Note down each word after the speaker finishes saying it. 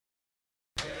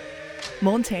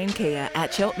Montane Kia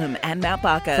at Cheltenham and Mount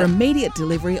Barker for immediate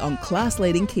delivery on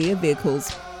class-leading Kia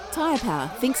vehicles. Tyre Power.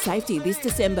 Think safety this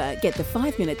December. Get the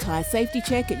 5-minute tyre safety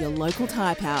check at your local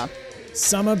Tyre Power.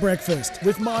 Summer breakfast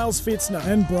with Miles Fitzner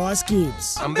and Bryce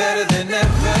Gibbs. I'm better than ever.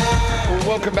 Well,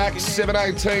 welcome back.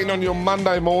 7:18 on your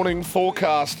Monday morning.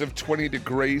 Forecast of 20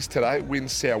 degrees today.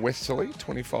 Winds southwesterly,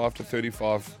 25 to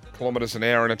 35 kilometres an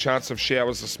hour, and a chance of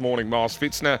showers this morning. Miles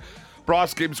Fitzner,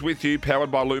 Bryce Gibbs with you,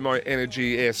 powered by Lumo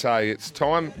Energy SA. It's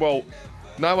time. Well,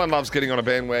 no one loves getting on a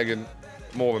bandwagon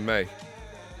more than me.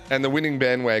 And the winning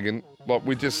bandwagon,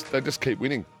 they just keep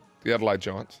winning, the Adelaide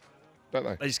Giants, don't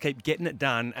they? They just keep getting it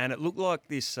done, and it looked like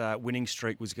this winning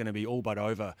streak was going to be all but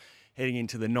over heading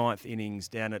into the ninth innings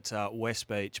down at West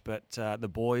Beach. But the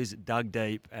boys dug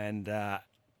deep and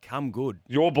come good.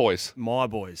 Your boys? My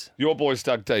boys. Your boys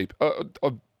dug deep.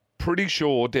 I'm pretty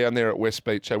sure down there at West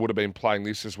Beach they would have been playing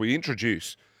this as we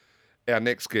introduce our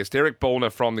next guest, Eric Bullner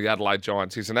from the Adelaide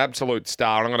Giants. He's an absolute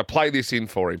star. I'm going to play this in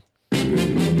for him.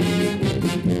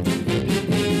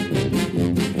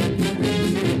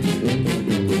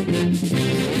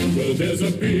 There's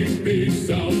a big, big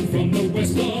sound from the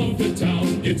west of the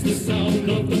town. It's the sound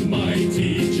of the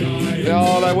mighty Giants.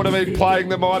 Oh, they would have been playing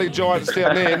the mighty Giants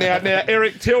down there. Now,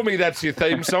 Eric, tell me that's your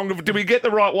theme song. Did we get the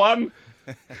right one?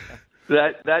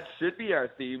 That should be our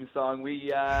theme song.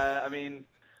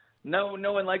 No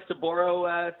one likes to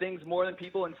borrow things more than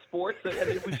people in sports. I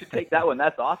mean, we should take that one.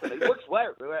 That's awesome. It works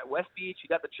well. We're at West Beach. You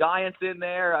got the Giants in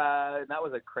there. And that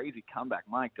was a crazy comeback.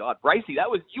 My God, Brycey,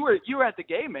 you were at the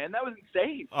game, man. That was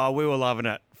insane. Oh, we were loving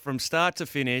it from start to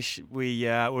finish. We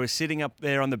were sitting up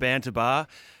there on the banter bar.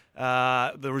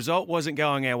 The result wasn't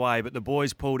going our way, but the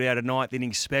boys pulled out a ninth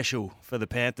inning special for the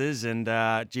Panthers, and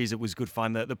geez, it was good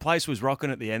fun. The place was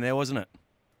rocking at the end there, wasn't it?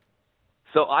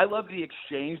 So I love the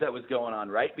exchange that was going on,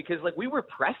 right? Because, we were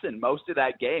pressing most of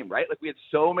that game, right? We had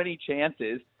so many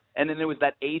chances, and then there was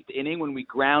that eighth inning when we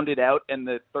grounded out, and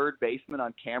the third baseman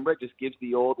on camera just gives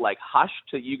the old, hush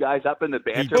to you guys up in the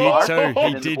banter bar.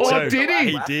 He did too. Did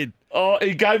he? He did. Oh,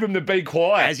 he gave him the be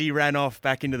quiet. As he ran off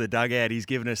back into the dugout, he's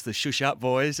given us the shush up,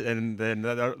 boys, and then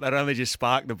that only just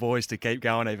sparked the boys to keep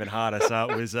going even harder. So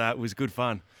it was good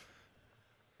fun.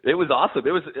 It was awesome.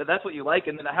 That's what you like.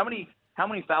 And then how many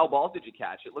foul balls did you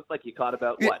catch? It looked like you caught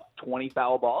about, 20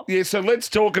 foul balls? Yeah, so let's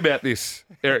talk about this,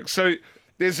 Eric. So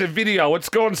there's a video. It's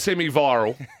gone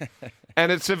semi-viral.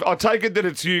 And I take it that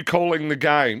it's you calling the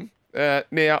game.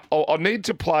 Now, I want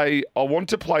to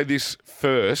play this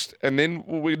first, and then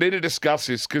we need to discuss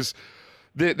this because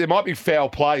there might be foul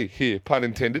play here, pun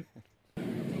intended.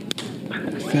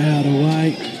 Fouled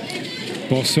away.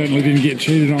 Boss certainly didn't get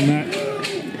cheated on that.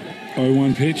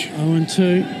 0-1 pitch.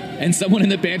 0-2. And someone in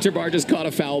the banter bar just caught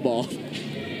a foul ball.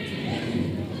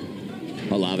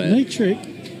 I love it. Neat trick.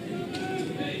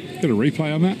 Got a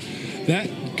replay on that. That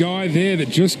guy there that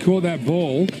just caught that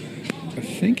ball, I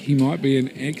think he might be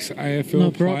an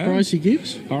ex-AFL player. Brycey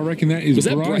Gibbs? I reckon that is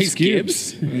Bryce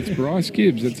Gibbs? It's Bryce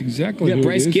Gibbs. That's exactly who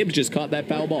Bryce it is. Gibbs just caught that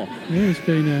foul ball. Yeah, he's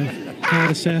been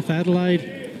part of South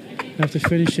Adelaide after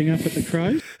finishing up at the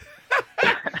Crows.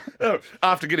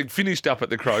 After getting finished up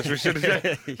at the Crows.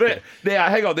 But now,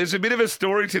 hang on. There's a bit of a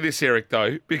story to this, Eric,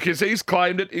 though, because he's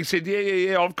claimed it. He said,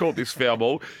 yeah, I've caught this foul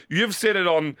ball. You've said it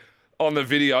on the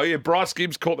video. Yeah, Bryce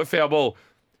Gibbs caught the foul ball.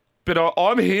 But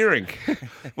I'm hearing,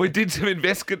 we did some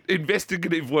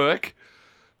investigative work.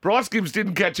 Bryce Gibbs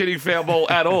didn't catch any foul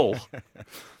ball at all.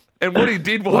 And what he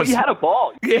did was... Well, you had a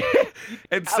ball. Yeah.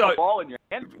 And you had a ball in your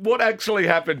hand. What actually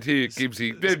happened here,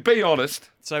 Gibbsy? Be honest.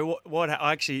 So what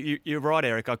actually, you're right,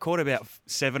 Eric. I caught about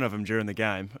 7 of them during the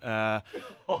game.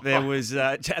 There was,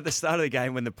 at the start of the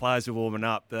game when the players were warming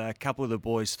up, a couple of the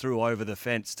boys threw over the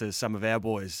fence to some of our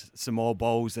boys, some old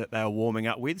bowls that they were warming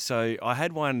up with. So I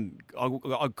had one,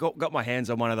 I got my hands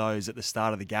on one of those at the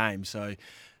start of the game. So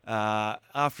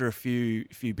after a few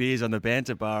beers on the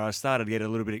banter bar, I started to get a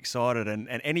little bit excited, and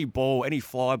any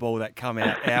fly ball that come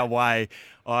out our way,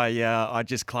 I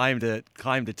just claimed to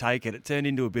take it. It turned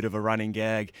into a bit of a running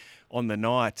gag on the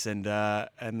night, and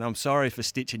I'm sorry for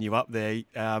stitching you up there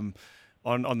on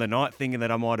the night, thinking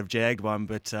that I might have jagged one,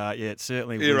 but it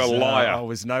certainly was. You're a liar. I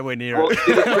was nowhere near Well, it.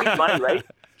 it was pretty funny, right?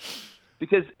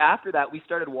 Because after that, we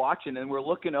started watching, and we're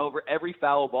looking over every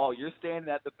foul ball. You're standing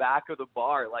at the back of the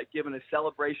bar, giving a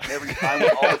celebration every time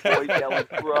with all the boys yelling,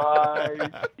 Bryce.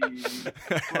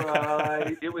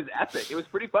 It was epic. It was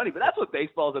pretty funny. But that's what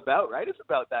baseball's about, right? It's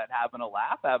about that, having a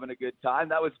laugh, having a good time.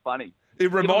 That was funny.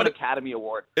 It reminded an Academy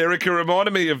Award. Eric, it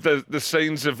reminded me of the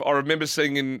scenes of, I remember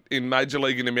seeing in Major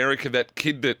League in America, that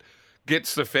kid that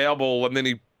gets the foul ball and then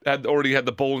he already had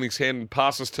the ball in his hand and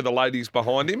passes to the ladies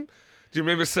behind him. Do you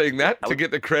remember seeing that to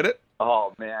get the credit?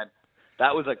 Oh, man.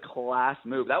 That was a class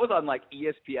move. That was on like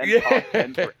ESPN Top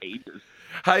 10 for ages.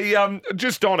 Hey,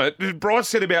 just on it, Bryce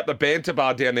said about the banter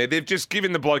bar down there. They've just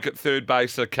given the bloke at third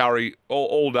base a curry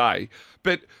all day.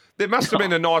 But there must have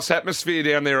been a nice atmosphere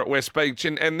down there at West Beach.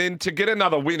 And then to get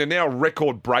another win, and now a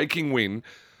record-breaking win,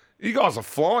 you guys are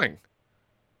flying.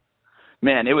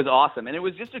 Man, it was awesome. And it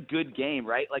was just a good game,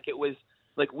 right? Like, it was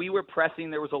like we were pressing.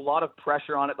 There was a lot of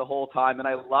pressure on it the whole time, and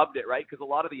I loved it, right? Because a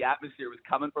lot of the atmosphere was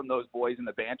coming from those boys in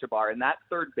the banter bar, and that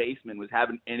third baseman was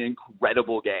having an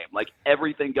incredible game. Like,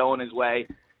 everything going his way.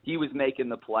 He was making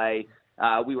the play.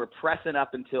 We were pressing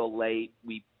up until late.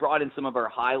 We brought in some of our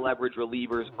high-leverage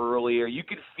relievers earlier. You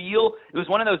could feel – it was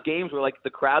one of those games where, like,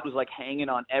 the crowd was, like, hanging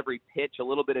on every pitch, a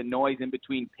little bit of noise in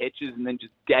between pitches, and then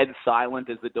just dead silent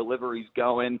as the delivery's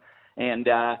going. And,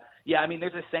 yeah, I mean,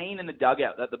 there's a saying in the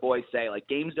dugout that the boys say, like,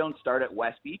 games don't start at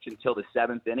West Beach until the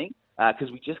seventh inning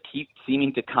because we just keep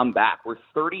seeming to come back. We're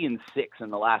 30-6 in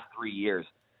the last 3 years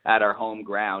at our home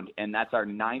ground, and that's our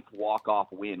 9th walk-off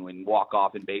win. When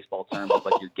walk-off in baseball terms is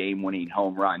like your game-winning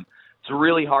home run. It's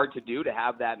really hard to do, to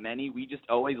have that many. We just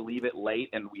always leave it late,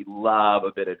 and we love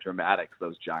a bit of dramatics,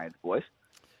 those Giants boys.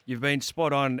 You've been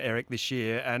spot on, Eric, this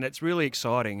year, and it's really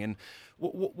exciting. And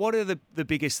what are the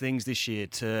biggest things this year?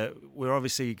 We're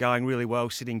obviously going really well,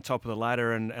 sitting top of the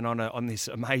ladder and on this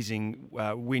amazing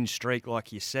win streak,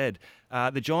 like you said.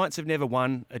 The Giants have never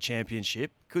won a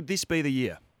championship. Could this be the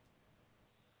year?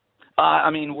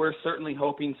 I mean, we're certainly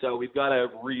hoping so. We've got a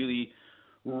really,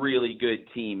 really good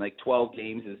team. Like 12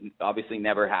 games has obviously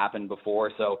never happened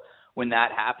before. So when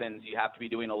that happens, you have to be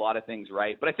doing a lot of things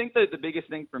right. But I think the biggest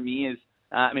thing for me is,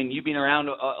 I mean, you've been around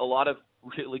a lot of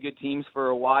really good teams for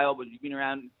a while, but you've been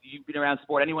around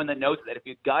sport. Anyone that knows that if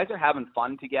you guys are having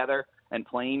fun together and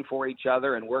playing for each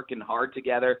other and working hard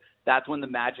together, that's when the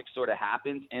magic sort of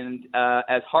happens. And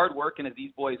as hard working as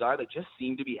these boys are, they just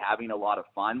seem to be having a lot of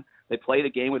fun. They play the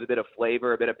game with a bit of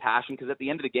flavor, a bit of passion, because at the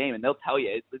end of the game, and they'll tell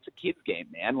you, it's a kid's game,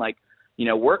 man. Like, you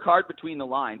know, work hard between the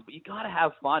lines, but you got to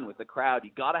have fun with the crowd.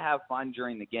 You got to have fun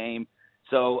during the game.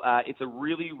 So it's a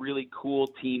really, really cool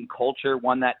team culture,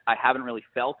 one that I haven't really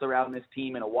felt around this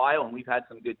team in a while, and we've had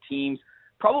some good teams.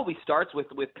 Probably starts with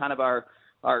kind of our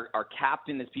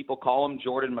captain, as people call him,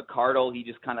 Jordan McArdle. He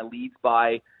just kind of leads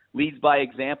by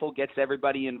example, gets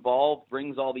everybody involved,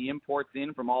 brings all the imports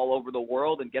in from all over the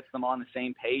world and gets them on the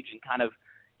same page and kind of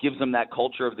gives them that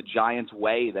culture of the Giants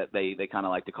way that they kind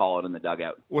of like to call it in the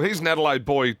dugout. Well, he's an Adelaide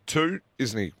boy too,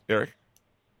 isn't he, Eric?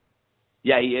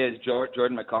 Yeah, he is,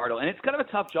 Jordan McArdle. And it's kind of a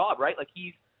tough job, right? Like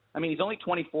he's only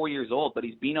 24 years old, but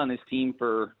he's been on this team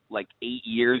for like 8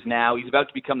 years now. He's about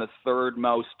to become the third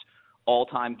most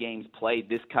all-time games played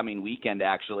this coming weekend,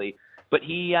 actually. But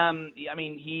he's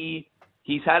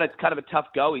had a kind of a tough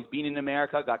go. He's been in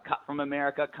America, got cut from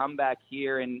America, come back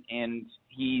here, and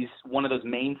he's one of those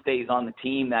mainstays on the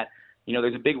team that, you know,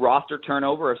 there's a big roster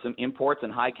turnover of some imports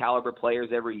and high-caliber players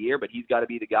every year, but he's got to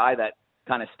be the guy that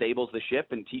kind of stables the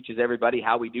ship and teaches everybody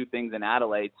how we do things in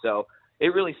Adelaide. So it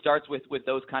really starts with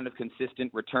those kind of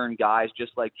consistent return guys,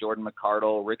 just like Jordan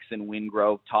McArdle, Rickson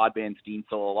Wingrove, Todd Van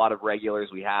Steensel, a lot of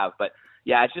regulars we have. But,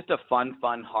 yeah, it's just a fun,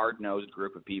 hard-nosed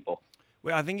group of people.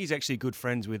 Well, I think he's actually good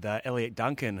friends with Elliot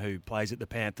Duncan, who plays at the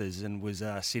Panthers and was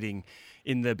sitting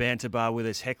in the banter bar with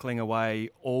us, heckling away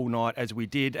all night as we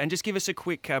did. And just give us a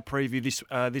quick preview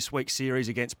this week's series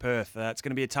against Perth. It's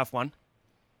going to be a tough one.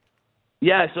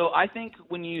 Yeah, so I think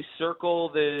when you circle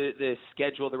the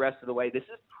schedule the rest of the way, this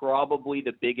is probably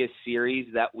the biggest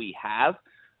series that we have.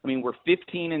 I mean, we're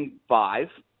 15-5,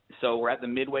 so we're at the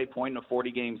midway point in a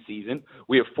 40-game season.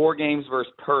 We have 4 games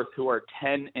versus Perth, who are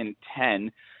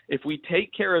 10-10. If we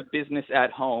take care of business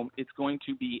at home, it's going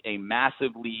to be a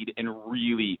massive lead and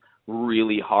really,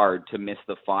 really hard to miss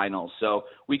the finals. So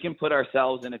we can put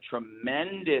ourselves in a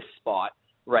tremendous spot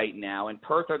right now, and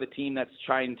Perth are the team that's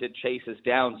trying to chase us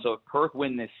down. So if Perth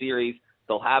win this series,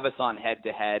 they'll have us on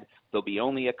head-to-head. They'll be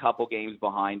only a couple games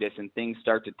behind us, and things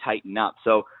start to tighten up.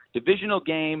 So divisional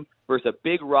game versus a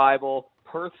big rival.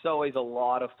 Perth's always a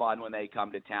lot of fun when they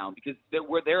come to town because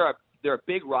they're a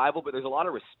big rival, but there's a lot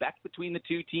of respect between the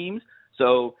two teams.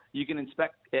 So you can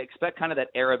expect kind of that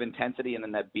air of intensity and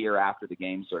then that beer after the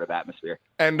game sort of atmosphere.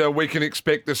 And we can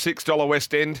expect the $6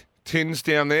 West End tins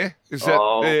down there. Is that?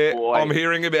 Boy. I'm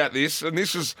hearing about this, and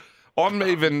I'm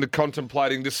even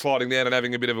contemplating just sliding down and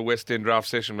having a bit of a West End draft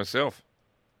session myself.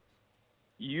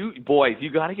 You boys, you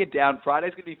got to get down.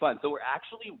 Friday's gonna be fun. So we're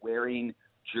actually wearing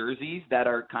jerseys that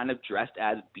are kind of dressed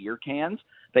as beer cans.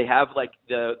 They have like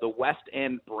the West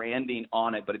End branding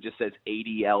on it, but it just says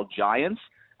ADL Giants.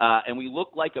 and we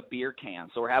look like a beer can.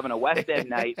 So we're having a West End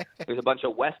night. There's a bunch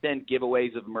of West End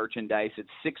giveaways of merchandise. It's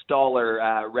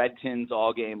 $6 red tins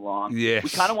all game long. Yes. We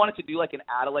kind of wanted to do like an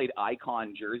Adelaide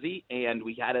Icon jersey, and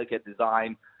we had like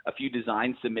a few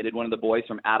designs submitted. One of the boys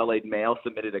from Adelaide Mail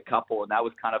submitted a couple, and that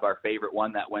was kind of our favorite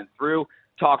one that went through.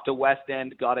 Talked to West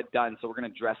End, got it done. So we're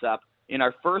going to dress up in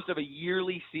our first of a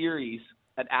yearly series,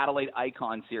 an Adelaide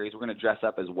Icon series. We're going to dress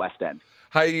up as West End.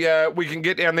 Hey, we can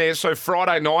get down there. So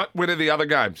Friday night, when are the other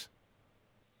games?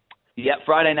 Yeah,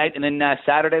 Friday night. And then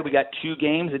Saturday, we got 2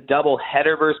 games, a double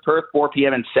header versus Perth, 4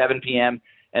 p.m. and 7 p.m.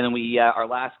 And then our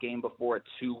last game before a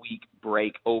 2-week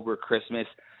break over Christmas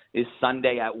is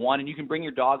Sunday at 1. And you can bring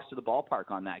your dogs to the ballpark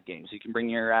on that game. So you can bring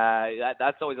your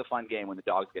that's always a fun game when the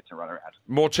dogs get to run around.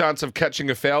 More chance of catching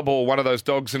a foul ball, one of those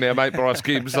dogs in our mate Bryce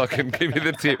Gibbs. I can give you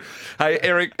the tip. Hey,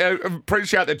 Eric,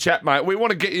 appreciate the chat, mate. We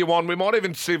want to get you on. We might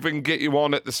even see if we can get you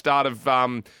on at the start of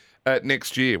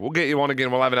next year. We'll get you on again.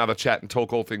 We'll have another chat and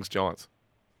talk all things Giants.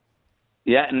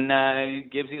 Yeah, and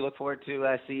Gibbsy, look forward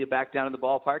to see you back down in the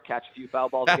ballpark, catch a few foul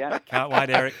balls again. Can't wait,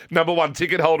 Eric. Number 1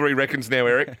 ticket holder, he reckons now,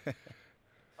 Eric.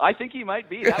 I think he might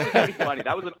be. That was pretty funny.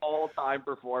 That was an all-time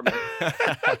performance.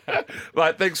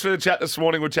 Right, thanks for the chat this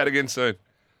morning. We'll chat again soon.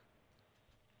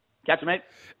 Catch you, mate.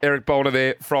 Eric Bolner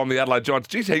there from the Adelaide Giants.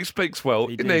 Geez, he speaks well.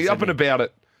 He Isn't does, he? Up doesn't and he? about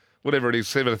it. Whatever it is,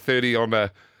 7:30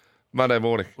 on Monday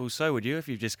morning. Well, so would you if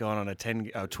you've just gone on a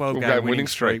 12-game Game winning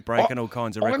streak, breaking all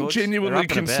kinds of records. I'm genuinely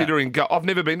considering I've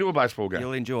never been to a baseball game.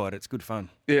 You'll enjoy it. It's good fun.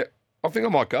 Yeah, I think I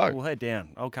might go. We'll head down.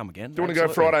 I'll come again. Do you want to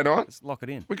go Friday night? Let's lock it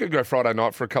in. We could go Friday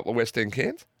night for a couple of West End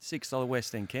cans. $6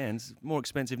 West End cans. More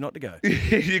expensive not to go.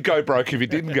 You go broke if you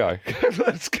didn't go.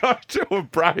 Let's go to a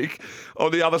break.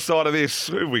 On the other side of this,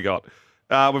 who have we got?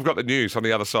 We've got the news on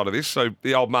the other side of this. So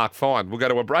the old Mark Fine. We'll go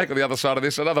to a break. On the other side of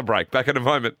this, another break. Back in a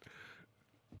moment.